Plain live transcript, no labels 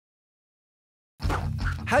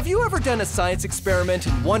Have you ever done a science experiment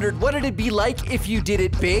and wondered what it'd be like if you did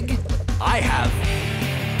it big? I have.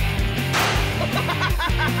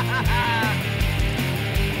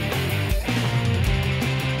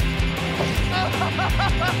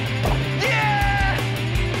 Yeah!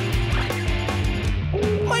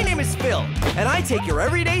 My name is Phil, and I take your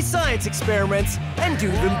everyday science experiments and do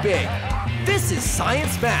them big. This is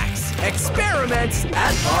Science Max, Experiments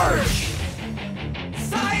at Large.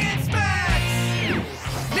 Science Max!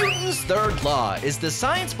 Newton's third law is the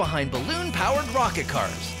science behind balloon-powered rocket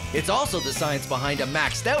cars. It's also the science behind a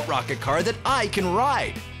maxed-out rocket car that I can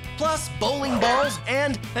ride. Plus bowling balls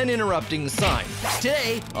and an interrupting sign.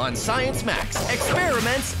 Today on Science Max,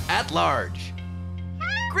 Experiments at Large.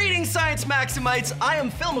 Greetings, Science Maximites. I am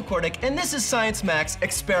Phil McCordick, and this is Science Max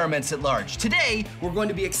Experiments at Large. Today, we're going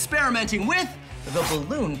to be experimenting with the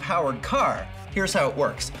balloon-powered car. Here's how it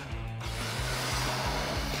works.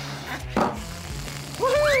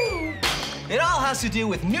 Woohoo! It all has to do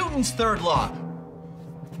with Newton's third law.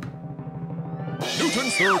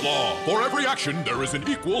 Newton's third law. For every action, there is an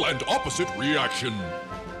equal and opposite reaction.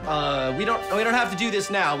 We don't have to do this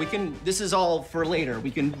now. This is all for later. We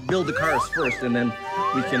can build the cars first, and then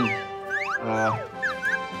we can,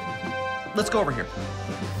 let's go over here.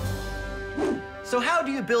 So how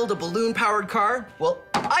do you build a balloon-powered car? Well,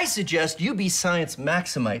 I suggest you be Science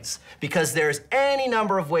Maximites, because there's any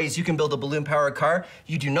number of ways you can build a balloon-powered car.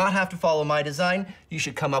 You do not have to follow my design. You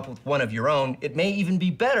should come up with one of your own. It may even be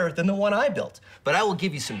better than the one I built. But I will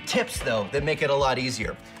give you some tips, though, that make it a lot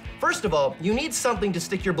easier. First of all, you need something to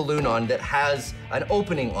stick your balloon on that has an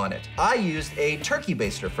opening on it. I used a turkey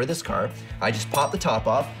baster for this car. I just pop the top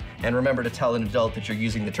off, and remember to tell an adult that you're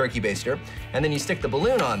using the turkey baster. And then you stick the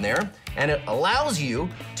balloon on there, and it allows you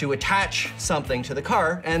to attach something to the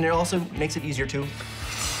car, and it also makes it easier to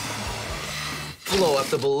blow up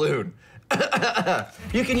the balloon.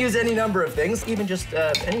 You can use any number of things, even just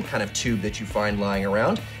any kind of tube that you find lying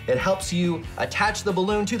around. It helps you attach the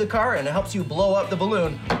balloon to the car, and it helps you blow up the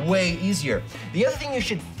balloon way easier. The other thing you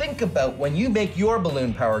should think about when you make your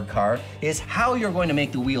balloon-powered car is how you're going to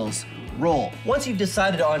make the wheels roll. Once you've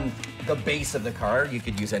decided on the base of the car, you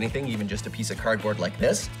could use anything, even just a piece of cardboard like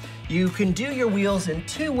this. You can do your wheels in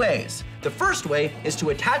two ways. The first way is to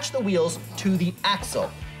attach the wheels to the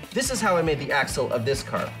axle. This is how I made the axle of this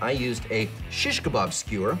car. I used a shish kebab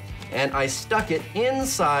skewer, and I stuck it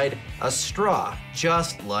inside a straw,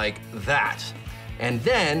 just like that. And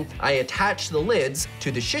then I attached the lids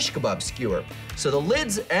to the shish kebab skewer. So the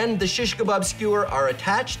lids and the shish kebab skewer are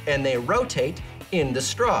attached, and they rotate in the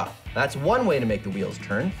straw. That's one way to make the wheels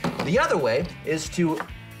turn. The other way is to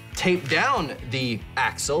tape down the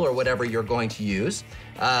axle or whatever you're going to use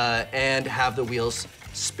and have the wheels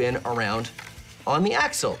spin around on the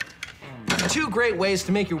axle. Two great ways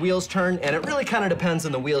to make your wheels turn, and it really kind of depends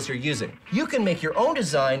on the wheels you're using. You can make your own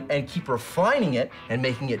design and keep refining it and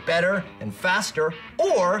making it better and faster,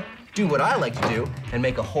 or do what I like to do and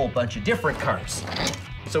make a whole bunch of different cars.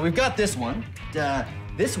 So we've got this one.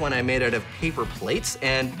 This one I made out of paper plates,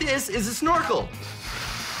 and this is a snorkel.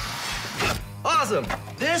 Awesome.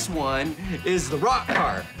 This one is the rock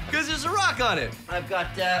car, because there's a rock on it. I've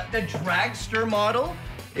got the dragster model.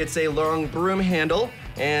 It's a long broom handle,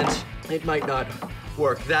 and it might not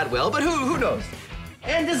work that well, but who knows?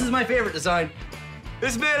 And this is my favorite design.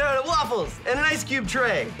 It's made out of waffles and an ice cube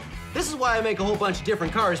tray. This is why I make a whole bunch of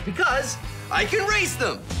different cars, because I can race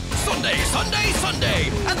them. Sunday, Sunday,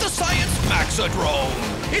 Sunday at the Science Maxodrome.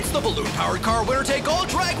 It's the balloon-powered car winner-take-all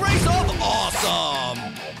drag race of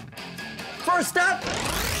awesome. First up,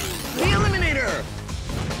 the Eliminator.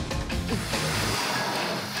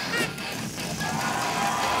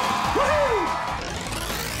 Woohoo!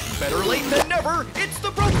 Better late than never, it's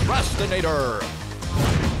the Procrastinator.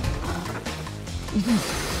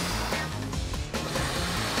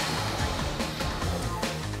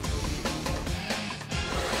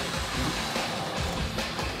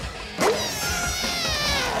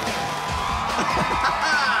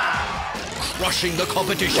 Crushing the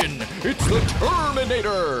competition, it's the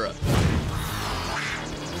Terminator!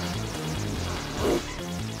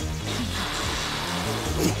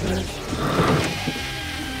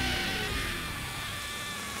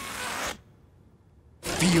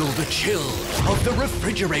 Feel the chill of the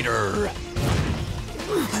refrigerator.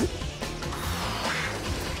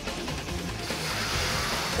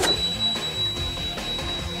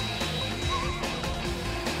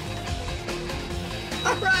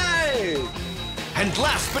 All right! And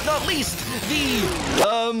last but not least, the,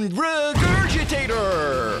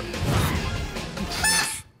 Regurgitator!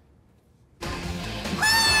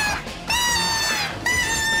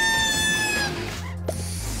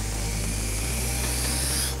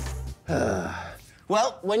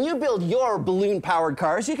 Well, when you build your balloon-powered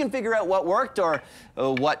cars, you can figure out what worked or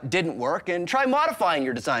what didn't work and try modifying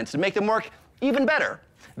your designs to make them work even better.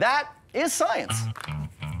 That is science.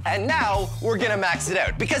 And now we're gonna max it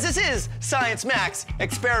out because this is Science Max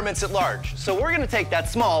Experiments at Large. So we're gonna take that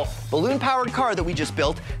small balloon-powered car that we just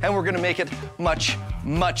built and we're gonna make it much,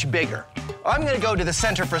 much bigger. I'm gonna go to the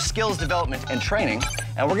Center for Skills Development and Training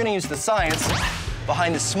and we're gonna use the science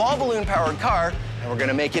behind this small balloon-powered car and we're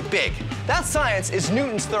gonna make it big. That science is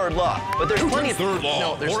Newton's third law, but there's plenty of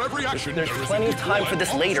there's plenty of time for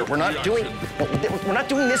this later. We're not doing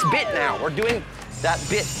this bit now. We're doing that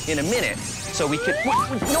bit in a minute. So we can,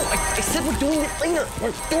 no, I said we're doing it later.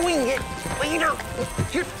 We're doing it later.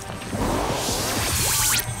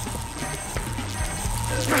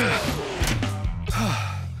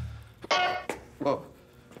 Whoa.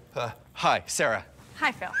 Hi, Sarah.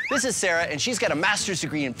 Hi, Phil. This is Sarah, and she's got a master's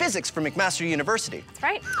degree in physics from McMaster University. That's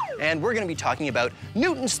right. And we're gonna be talking about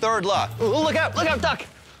Newton's third law. Oh, look out, duck.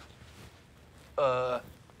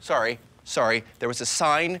 Sorry. There was a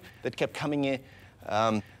sign that kept coming in.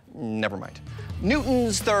 Never mind.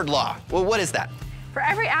 Newton's third law. Well, what is that? For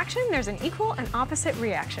every action, there's an equal and opposite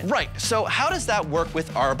reaction. Right, so how does that work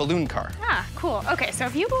with our balloon car? Ah, cool. Okay, so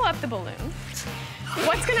if you blow up the balloon,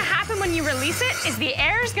 what's gonna happen when you release it is the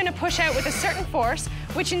air is gonna push out with a certain force,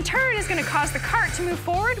 which in turn is gonna cause the cart to move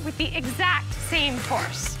forward with the exact same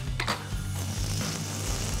force.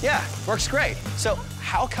 Yeah, works great. So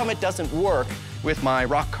how come it doesn't work with my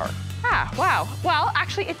rock cart? Ah, wow. Well,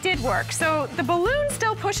 actually, it did work. So the balloon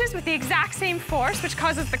still pushes with the exact same force, which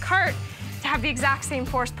causes the cart to have the exact same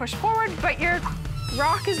force push forward, but your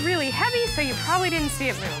rock is really heavy, so you probably didn't see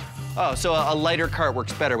it move. Oh, so a lighter cart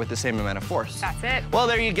works better with the same amount of force. That's it. Well,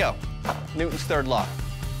 there you go. Newton's third law.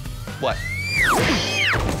 What?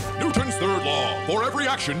 Newton's third law. For every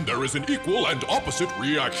action, there is an equal and opposite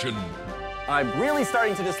reaction. I'm really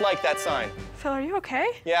starting to dislike that sign. Phil, are you okay?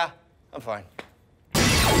 Yeah, I'm fine.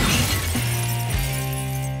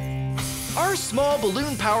 Our small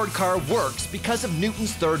balloon-powered car works because of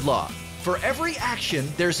Newton's third law. For every action,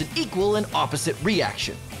 there's an equal and opposite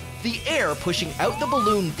reaction. The air pushing out the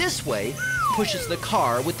balloon this way pushes the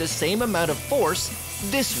car with the same amount of force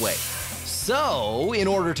this way. So, in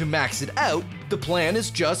order to max it out, the plan is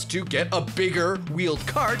just to get a bigger wheeled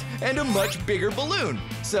cart and a much bigger balloon.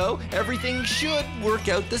 So, everything should work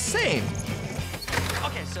out the same.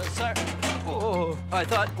 Okay, so I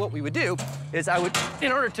thought what we would do is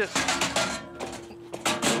in order to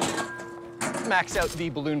max out the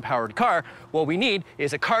balloon-powered car, what we need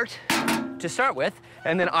is a cart to start with,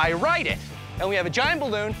 and then I ride it. And we have a giant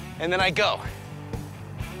balloon, and then I go.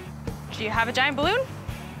 Do you have a giant balloon?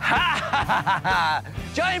 Ha ha ha ha!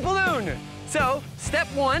 Giant balloon! So, step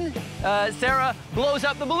one, Sarah blows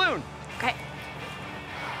up the balloon. Okay.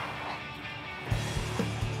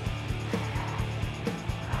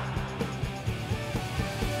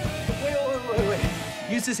 Wait.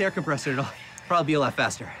 Use this air compressor, it'll probably be a lot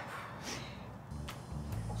faster.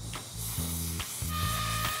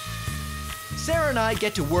 Sarah and I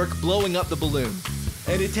get to work blowing up the balloon,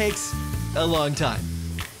 and it takes a long time.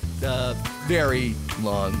 A very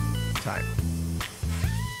long time.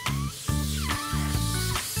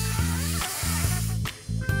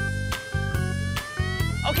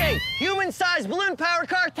 Okay, human-sized balloon-powered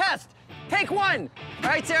car test. Take one. All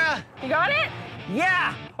right, Sarah? You got it?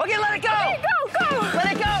 Yeah. Okay, let it go. Okay, go.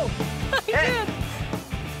 Let it go. You did.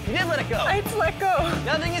 You did let it go. I just let go.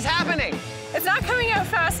 Nothing is happening. It's not coming out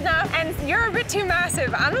fast enough, and you're a bit too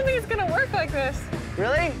massive. I don't think it's gonna work like this.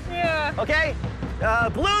 Really? Yeah. Okay,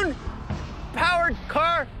 balloon-powered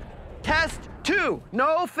car test 2.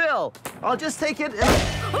 No fill. I'll just take it and...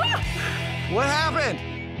 What happened?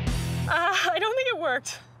 I don't think it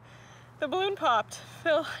worked. The balloon popped.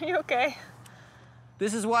 Phil, are you okay?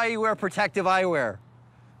 This is why you wear protective eyewear.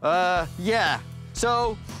 Yeah.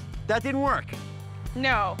 So, that didn't work.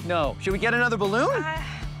 No. No. Should we get another balloon?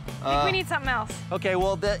 I think we need something else. Okay,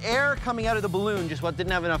 well, the air coming out of the balloon just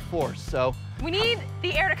didn't have enough force, so... We need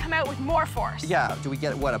the air to come out with more force. Yeah, do we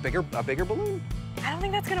get, what, a bigger balloon? I don't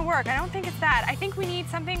think that's gonna work. I don't think it's that. I think we need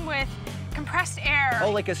something with compressed air.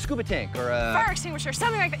 Oh, like a scuba tank or a... Fire extinguisher,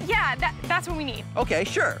 something like that. Yeah, that's what we need. Okay,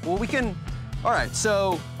 sure. Well, we can... All right,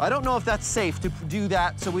 so I don't know if that's safe to do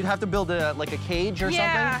that, so we'd have to build like a cage or something?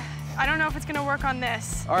 Yeah, I don't know if it's gonna work on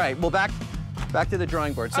this. All right, well, back to the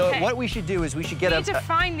drawing board. So Okay. what we should do is we should get We need to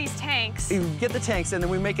find these tanks. get the tanks, and then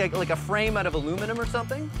we make like a frame out of aluminum or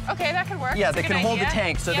something. Okay, that could work. Yeah, That's they a good can hold the idea.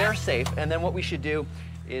 tanks, so Yeah. they're safe. And then what we should do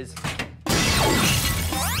is...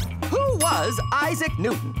 Who was Isaac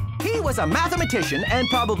Newton? He was a mathematician and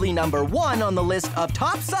probably #1 on the list of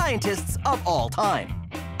top scientists of all time.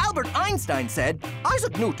 Albert Einstein said,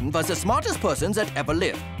 Isaac Newton was the smartest person that ever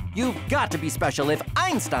lived. You've got to be special if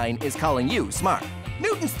Einstein is calling you smart.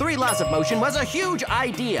 Newton's 3 laws of motion was a huge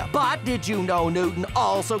idea, but did you know Newton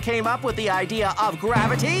also came up with the idea of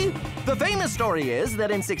gravity? The famous story is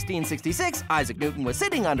that in 1666, Isaac Newton was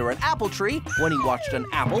sitting under an apple tree when he watched an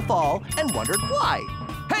apple fall and wondered why.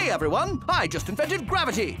 Hey everyone, I just invented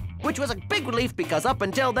gravity, which was a big relief because up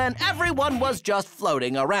until then, everyone was just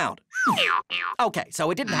floating around. Okay, so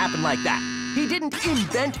it didn't happen like that. He didn't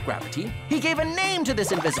invent gravity, he gave a name to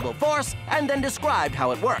this invisible force and then described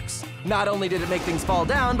how it works. Not only did it make things fall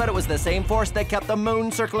down, but it was the same force that kept the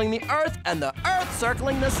moon circling the Earth and the Earth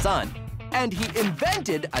circling the sun. And he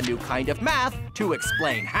invented a new kind of math to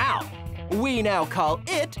explain how. We now call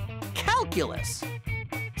it calculus.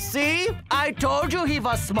 See? I told you he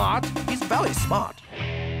was smart. He's very smart.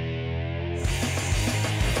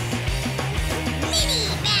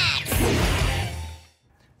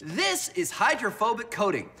 This is hydrophobic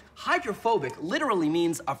coating. Hydrophobic literally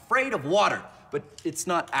means afraid of water, but it's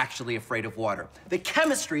not actually afraid of water. The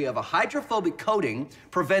chemistry of a hydrophobic coating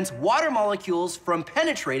prevents water molecules from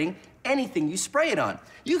penetrating anything you spray it on.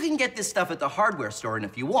 You can get this stuff at the hardware store, and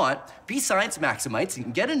if you want, be Science Maximites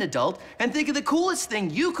and get an adult and think of the coolest thing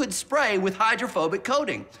you could spray with hydrophobic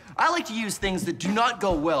coating. I like to use things that do not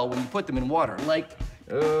go well when you put them in water, like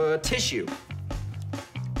tissue.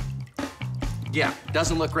 Yeah,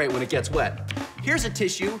 doesn't look great when it gets wet. Here's a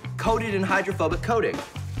tissue coated in hydrophobic coating.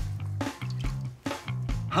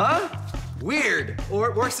 Huh? Weird. Or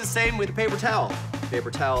it works the same with a paper towel. Paper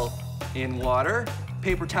towel in water,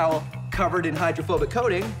 paper towel covered in hydrophobic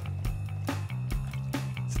coating,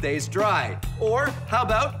 stays dry. Or how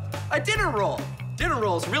about a dinner roll? Dinner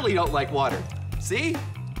rolls really don't like water. See?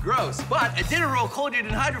 Gross. But a dinner roll coated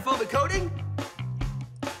in hydrophobic coating?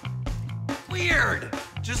 Weird.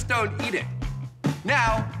 Just don't eat it.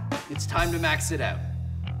 Now, it's time to max it out.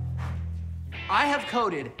 I have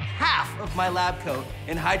coated half of my lab coat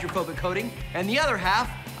in hydrophobic coating, and the other half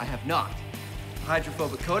I have not.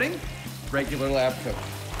 Hydrophobic coating, regular lab coat.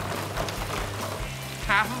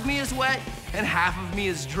 Half of me is wet, and half of me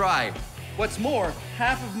is dry. What's more,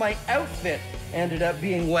 half of my outfit ended up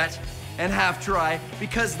being wet and half dry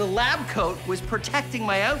because the lab coat was protecting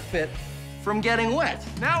my outfit from getting wet.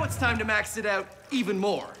 Now it's time to max it out even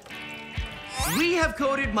more. We have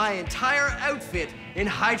coated my entire outfit in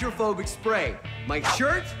hydrophobic spray. My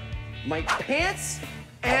shirt, my pants,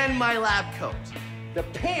 and my lab coat. The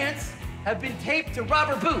pants have been taped to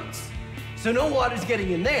rubber boots, so no water's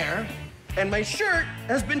getting in there. And my shirt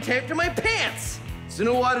has been taped to my pants, so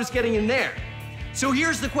no water's getting in there. So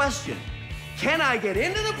here's the question. Can I get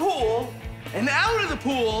into the pool and out of the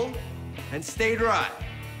pool and stay dry?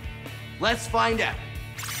 Let's find out.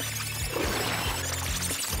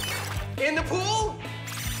 In the pool,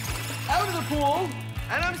 out of the pool,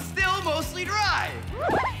 and I'm still mostly dry.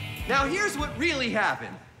 Now here's what really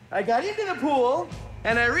happened. I got into the pool,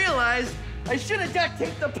 and I realized I should have duct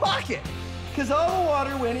taped the pocket, because all the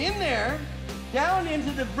water went in there, down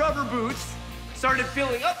into the rubber boots, started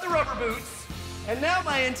filling up the rubber boots, and now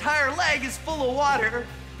my entire leg is full of water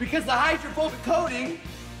because the hydrophobic coating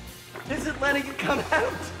isn't letting it come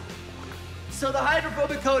out. So the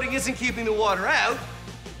hydrophobic coating isn't keeping the water out,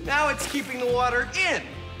 now it's keeping the water in.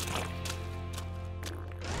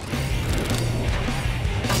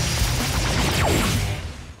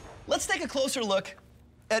 Let's take a closer look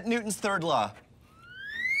at Newton's third law.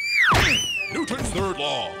 Newton's third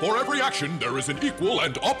law. For every action, there is an equal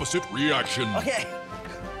and opposite reaction. Okay.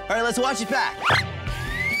 All right, let's watch it back.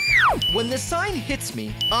 When the sign hits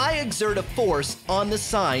me, I exert a force on the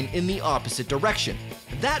sign in the opposite direction.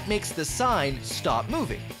 That makes the sign stop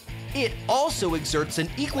moving. It also exerts an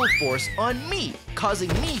equal force on me, causing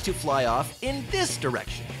me to fly off in this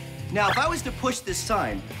direction. Now, if I was to push this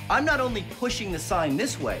sign, I'm not only pushing the sign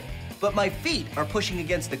this way, but my feet are pushing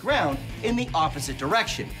against the ground in the opposite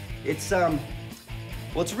direction. It's, well,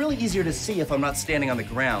 it's really easier to see if I'm not standing on the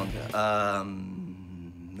ground.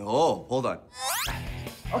 Oh, hold on.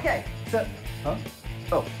 Okay, so, huh?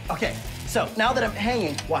 Oh, okay. So now that I'm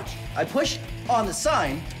hanging, watch. I push on the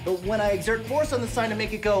sign, but when I exert force on the sign to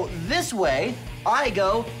make it go this way, I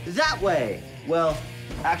go that way. Well,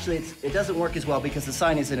 actually, it doesn't work as well because the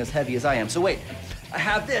sign isn't as heavy as I am. So wait, I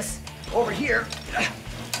have this over here.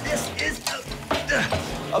 This is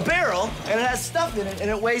a barrel, and it has stuff in it, and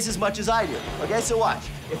it weighs as much as I do. Okay, so watch.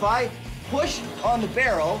 If I push on the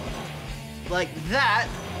barrel like that,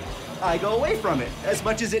 I go away from it as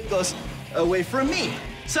much as it goes away from me.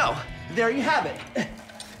 So, there you have it.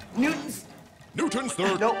 Newton's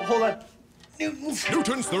third... No, hold on. Newton's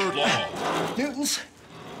third law. Newton's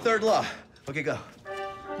third law. Okay, go.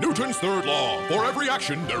 Newton's third law. For every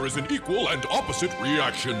action, there is an equal and opposite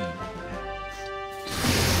reaction.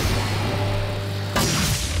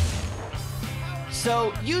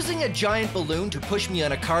 So, using a giant balloon to push me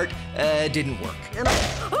on a cart didn't work.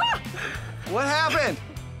 What happened?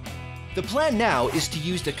 The plan now is to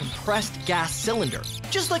use a compressed gas cylinder.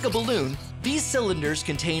 Just like a balloon, these cylinders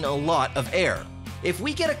contain a lot of air. If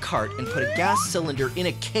we get a cart and put a gas cylinder in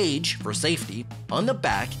a cage for safety on the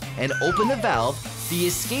back and open the valve, the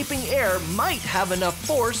escaping air might have enough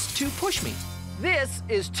force to push me. This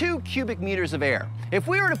is 2 cubic meters of air. If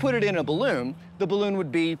we were to put it in a balloon, the balloon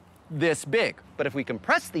would be this big. But if we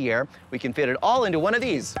compress the air, we can fit it all into one of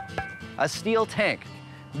these, a steel tank.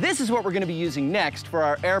 This is what we're going to be using next for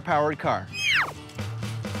our air-powered car.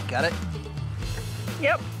 Got it?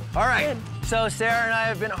 Yep. All right. Good. So Sarah and I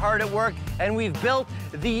have been hard at work, and we've built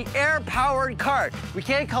the air-powered cart. We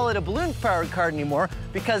can't call it a balloon-powered cart anymore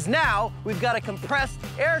because now we've got a compressed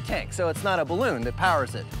air tank, so it's not a balloon that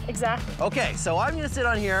powers it. Exactly. Okay, so I'm gonna sit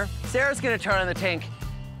on here, Sarah's gonna turn on the tank,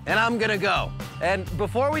 and I'm gonna go. And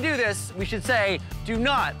before we do this, we should say, do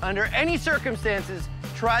not, under any circumstances,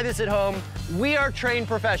 try this at home. We are trained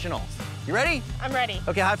professionals. You ready? I'm ready.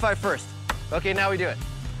 Okay, high five first. Okay, now we do it.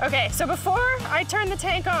 Okay, so before I turn the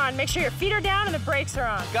tank on, make sure your feet are down and the brakes are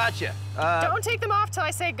on. Gotcha. Don't take them off till I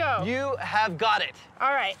say go. You have got it.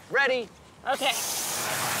 All right. Ready? Okay.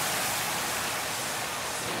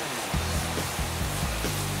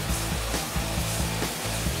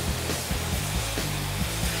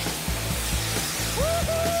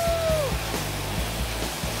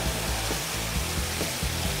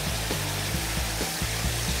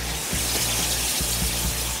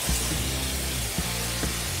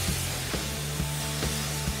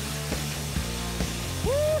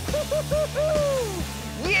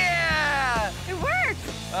 Yeah! It worked.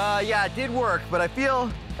 Yeah, it did work, but I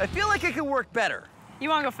feel like it could work better. You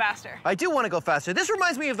want to go faster? I do want to go faster. This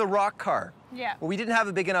reminds me of the rock car. Yeah. Where we didn't have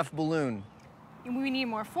a big enough balloon. We need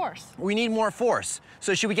more force. We need more force.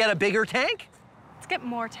 So should we get a bigger tank? Let's get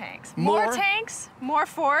more tanks. More? More tanks, more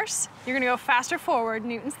force. You're gonna go faster forward,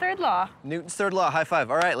 Newton's third law. Newton's third law, high five.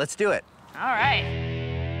 All right, let's do it. All right.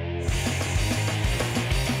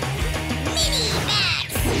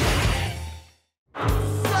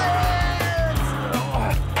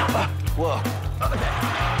 Whoa.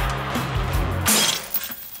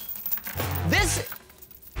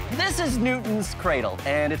 This is Newton's Cradle,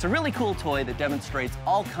 and it's a really cool toy that demonstrates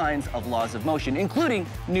all kinds of laws of motion, including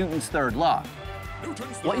Newton's third law.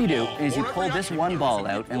 What you do is you pull this one ball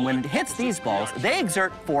out, and when it hits these balls, they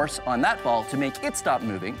exert force on that ball to make it stop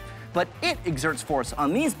moving, but it exerts force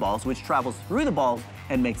on these balls, which travels through the balls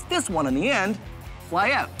and makes this one on the end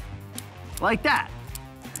fly out, like that.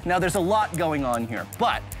 Now, there's a lot going on here,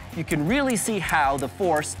 but you can really see how the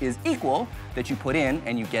force is equal that you put in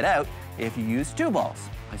and you get out if you use 2 balls.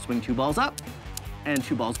 I swing 2 balls up, and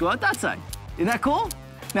 2 balls go out that side. Isn't that cool?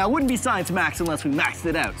 Now, it wouldn't be Science Max unless we maxed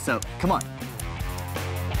it out, so come on.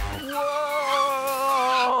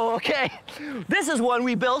 Whoa, okay. This is one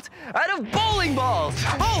we built out of bowling balls.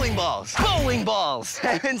 Bowling balls, bowling balls,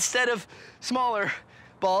 instead of smaller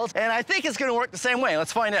balls. And I think it's gonna work the same way.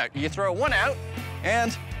 Let's find out. You throw one out,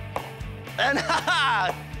 and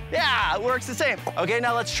yeah, it works the same. Okay,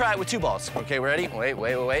 now let's try it with 2 balls. Okay, ready?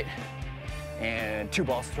 Wait. And 2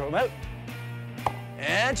 balls, throw them out.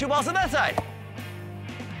 And 2 balls on that side.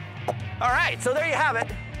 All right, so there you have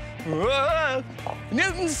it. Whoa.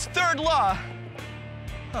 Newton's third law.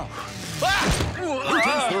 Oh. Ah!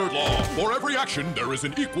 Newton's third law. For every action, there is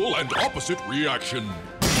an equal and opposite reaction.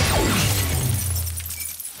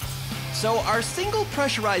 So our single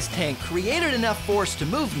pressurized tank created enough force to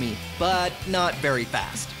move me, but not very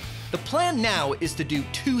fast. The plan now is to do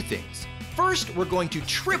 2 things. First, we're going to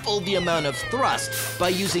triple the amount of thrust by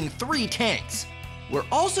using 3 tanks. We're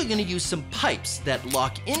also going to use some pipes that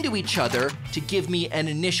lock into each other to give me an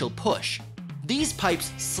initial push. These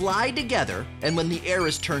pipes slide together, and when the air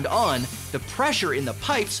is turned on, the pressure in the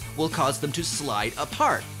pipes will cause them to slide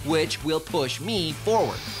apart, which will push me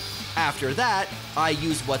forward. After that, I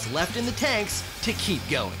use what's left in the tanks to keep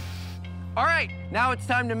going. All right, now it's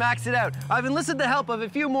time to max it out. I've enlisted the help of a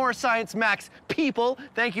few more Science Max people.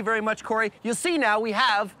 Thank you very much, Corey. You'll see now we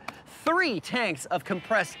have 3 tanks of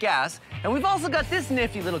compressed gas, and we've also got this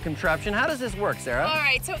nifty little contraption. How does this work, Sarah? All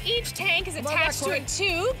right, so each tank is attached to a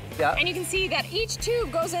tube, Yeah. and you can see that each tube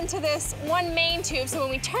goes into this one main tube, so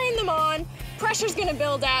when we turn them on, pressure's gonna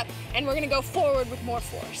build up, and we're gonna go forward with more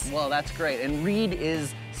force. Well, that's great. And Reed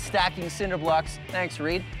is stacking cinder blocks, thanks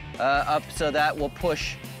Reed, up so that will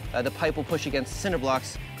push, the pipe will push against the cinder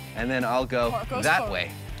blocks, and then I'll go Or it goes that forward.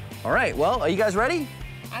 way. All right, well, are you guys ready?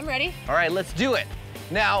 I'm ready. All right, let's do it.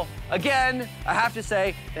 Now, again, I have to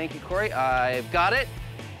say, thank you, Corey, I've got it.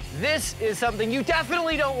 This is something you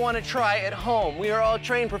definitely don't want to try at home. We are all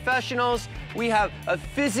trained professionals. We have a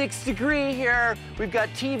physics degree here. We've got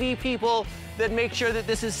TV people that make sure that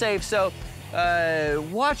this is safe. So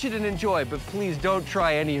watch it and enjoy, but please don't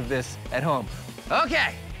try any of this at home.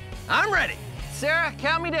 Okay, I'm ready. Sarah,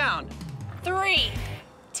 count me down. 3,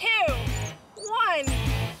 2, 1.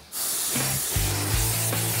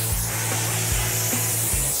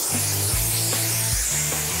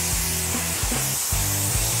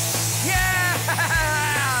 Yeah!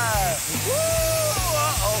 Woo!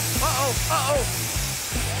 Uh-oh.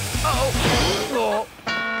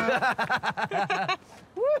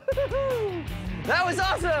 Woo-hoo-hoo. That was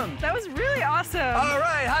awesome! That was really awesome. All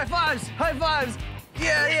right, high fives, high fives.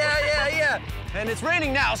 Yeah. And it's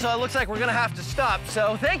raining now, so it looks like we're gonna have to stop.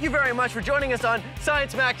 So thank you very much for joining us on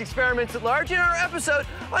Science Max Experiments at Large in our episode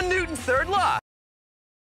on Newton's third law.